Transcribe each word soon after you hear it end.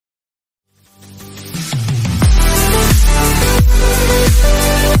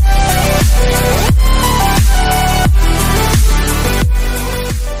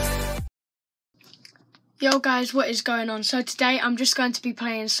Yo guys, what is going on? So today I'm just going to be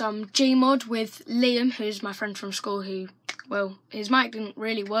playing some GMOD with Liam, who's my friend from school who, well, his mic didn't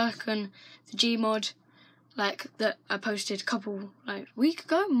really work on the GMOD that I posted a couple week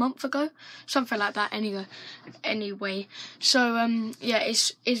ago, month ago, something like that. Anyway, so yeah,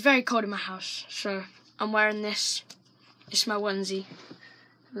 it's very cold in my house, so I'm wearing this. It's my onesie.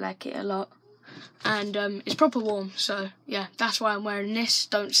 I like it a lot. And it's proper warm, so yeah, that's why I'm wearing this.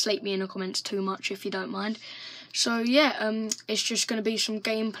 Don't slate me in the comments too much if you don't mind. So yeah, it's just going to be some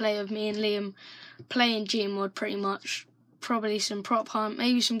gameplay of me and Liam playing GMOD pretty much. Probably some prop hunt,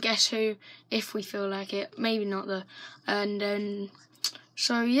 maybe some guess who if we feel like it, maybe not though. And then,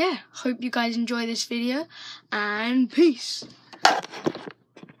 so yeah, hope you guys enjoy this video, and peace.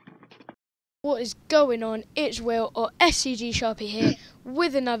 What is going on? It's Will, or SCG Sharpie here,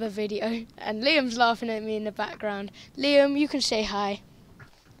 with another video, and Liam's laughing at me in the background. Liam, you can say hi.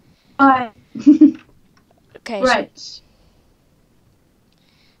 Hi. Okay. Right.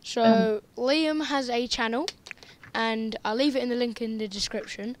 So Liam has a channel, and I'll leave it in the link in the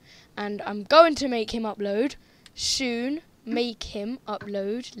description, and I'm going to make him upload soon. Make him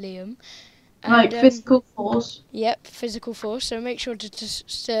upload, Liam. And, like physical force. Yep, physical force. So make sure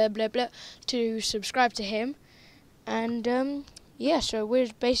to subscribe to him. And yeah, so we're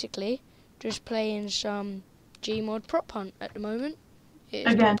basically just playing some GMOD prop hunt at the moment. It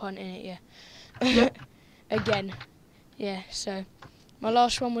is prop hunt in it, yeah. Yep. Again, yeah. So my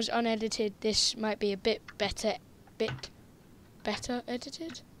last one was unedited. This might be a bit better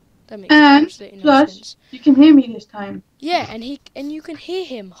edited. That makes absolutely no sense. You can hear me this time. Yeah, and you can hear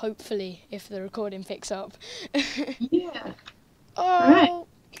him, hopefully, if the recording picks up. Yeah. Oh.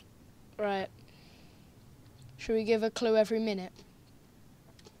 Right. Should we give a clue every minute?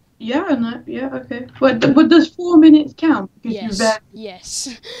 Yeah, no, yeah, okay. But does 4 minutes count? Yes.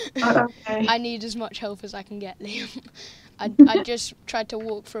 Yes. Okay. I need as much help as I can get, Liam. I just tried to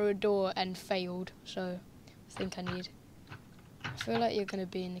walk through a door and failed, so I think I feel like you're gonna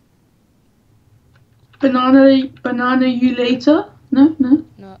be in the Banana you later? No.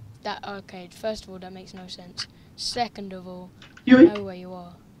 No, that okay. First of all, that makes no sense. Second of all, You I know where you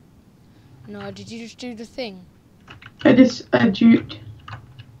are. No, did you just do the thing? I juked.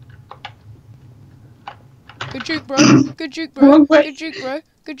 Good juke, bro. Good juke, bro. Good juke, bro.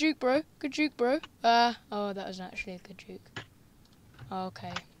 Good juke, bro. Good juke, bro. Oh, that was actually a good juke.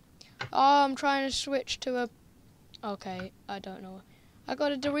 Okay. Oh, I'm trying to switch to a. Okay, I don't know. I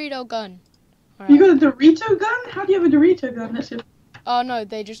got a Dorito gun. Right. You got a Dorito gun? How do you have a Dorito gun? That's it. Oh no,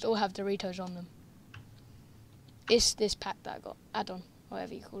 they just all have Doritos on them. It's this pack that I got. Add-on,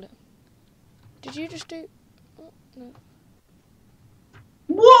 whatever you call it. Did you just do? Oh, no.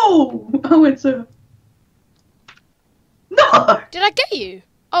 Whoa! I went so. No! Did I get you?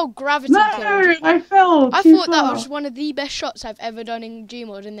 Oh, gravity no, killed. I fell. I too thought far. that was one of the best shots I've ever done in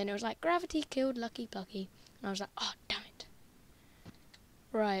GMOD, and then it was like gravity killed, lucky plucky, and I was like, oh damn it.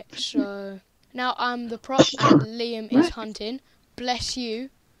 Right, so now I'm the prop and Liam is hunting. Bless you.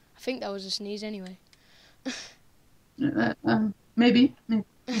 I think that was a sneeze anyway. Maybe.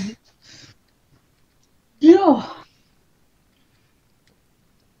 Yeah.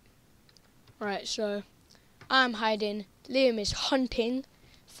 Right, so I'm hiding. Liam is hunting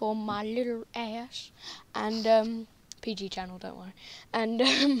for my little ass, and PG channel, don't worry. And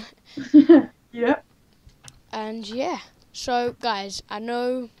Yeah. And yeah. So guys, I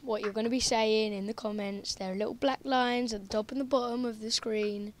know what you're going to be saying in the comments. There are little black lines at the top and the bottom of the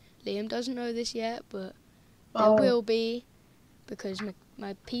screen. Liam doesn't know this yet, but there will be, because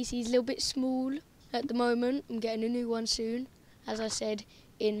my PC's a little bit small at the moment. I'm getting a new one soon, as I said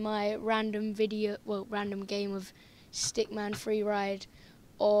in my random game of Stickman Free Ride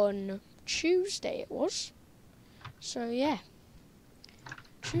on Tuesday it was. So yeah.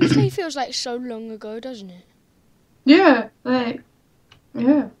 Tuesday feels like so long ago, doesn't it? Yeah,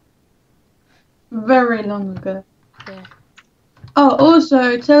 yeah. Very long ago. Yeah. Oh,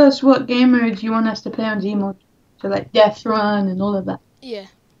 also, tell us what game modes you want us to play on GMOD. So, like, Death Run and all of that. Yeah.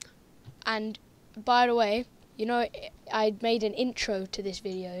 And, by the way, you know, I made an intro to this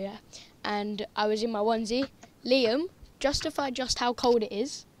video, yeah? And I was in my onesie. Liam, justify just how cold it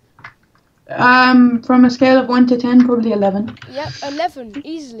is. From a scale of 1 to 10, probably 11. Yep, 11,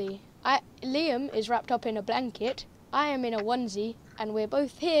 easily. Liam is wrapped up in a blanket. I am in a onesie, and we're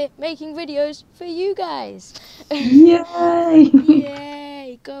both here making videos for you guys. Yay!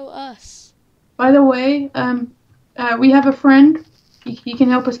 Yay, go us. By the way, we have a friend. He can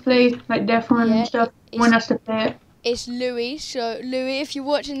help us play like Death Run and stuff. Want us to play it? It's Louis. So Louis, if you're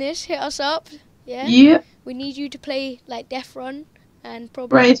watching this, hit us up. Yeah. Yeah. We need you to play like Death Run and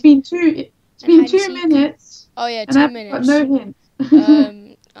probably. Right. It's been It's been 2 minutes. Oh yeah, and 2 I've minutes. got no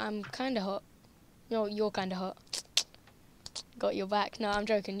hint. I'm kind of hot. No, you're kind of hot. Got your back. No, I'm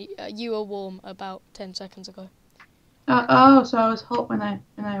joking. You were warm about 10 seconds ago. Oh, so I was hot when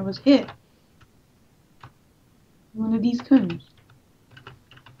I was here. One of these cones.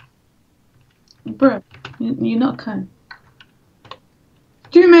 Bruh, you're not a cone.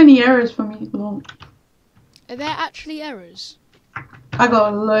 Too many errors for me. Long. Are there actually errors? I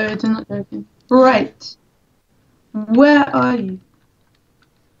got loads, I'm not joking. Right. Where are you?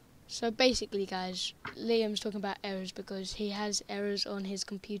 So basically, guys, Liam's talking about errors because he has errors on his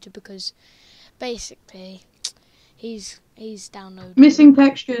computer because basically he's downloaded Missing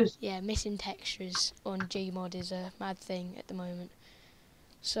textures. Yeah, missing textures on GMOD is a mad thing at the moment.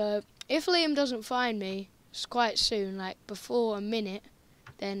 So if Liam doesn't find me quite soon, like before a minute,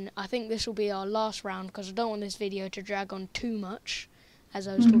 then I think this will be our last round because I don't want this video to drag on too much, as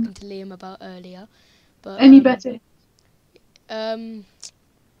I was talking to Liam about earlier. But Any better? You're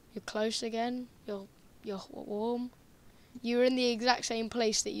close again. You're warm. You were in the exact same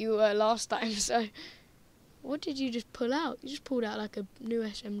place that you were last time. So, what did you just pull out? You just pulled out like a new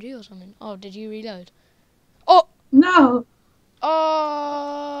SMG or something. Oh, did you reload? Oh No.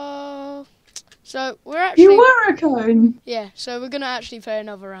 Oh. So we're actually. You were a cone. Yeah. So we're gonna actually play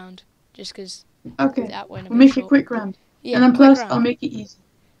another round, just because. Okay. That went a We'll bit make short. a quick round. Yeah. And then quick plus, round. I'll make it easy.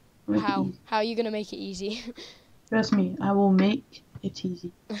 How? How are you gonna make it easy? Trust me, I will make it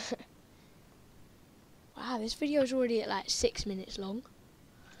easy. Wow, this video is already at like 6 minutes long.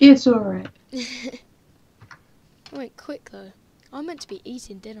 It's alright. It went quick though. I'm meant to be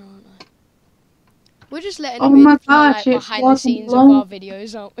eating dinner, aren't I? We're just letting them in for like behind the scenes of our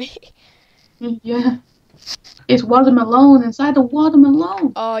videos, aren't we? Yeah. It's watermelon inside the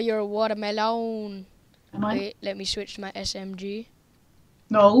watermelon. Oh, you're a watermelon. Am I? Wait, let me switch to my SMG.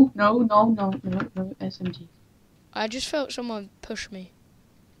 No, SMG. I just felt someone push me.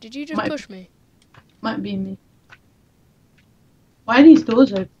 Did you just push me? Might be me. Why are these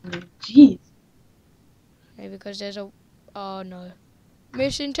doors open? Jeez. Maybe because there's a... Oh, no.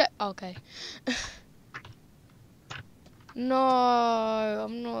 Missing okay. No,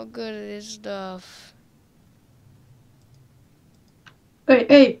 I'm not good at this stuff.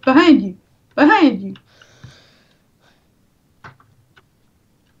 Hey, behind you. Behind you.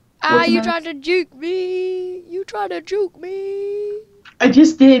 Ah, you tried to juke me. You tried to juke me. I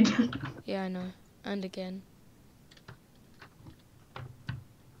just did. Yeah, I know. And again.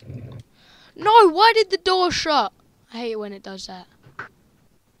 No, why did the door shut? I hate it when it does that.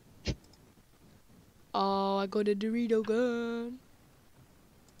 Oh, I got a Dorito gun.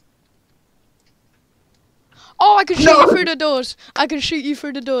 Oh, I can shoot you through the doors. I can shoot you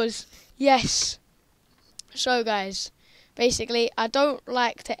through the doors. Yes. So, guys, basically, I don't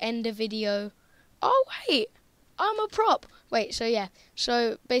like to end a video. Oh, wait. I'm a prop. Wait, so yeah.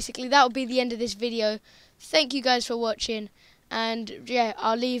 So, basically, that will be the end of this video. Thank you guys for watching. And, yeah,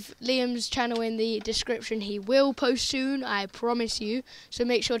 I'll leave Liam's channel in the description. He will post soon, I promise you. So,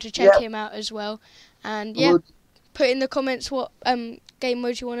 make sure to check him out as well. And, yeah, put in the comments what game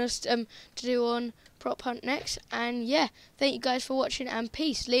mode you want us to do on Prop Hunt next. And, yeah, thank you guys for watching, and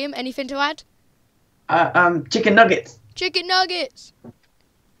peace. Liam, anything to add? Chicken nuggets. Chicken nuggets!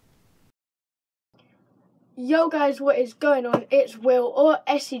 Yo guys, what is going on? It's Will, or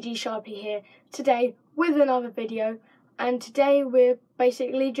SCG Sharpie here, today with another video. And today we're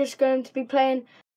basically just going to be playing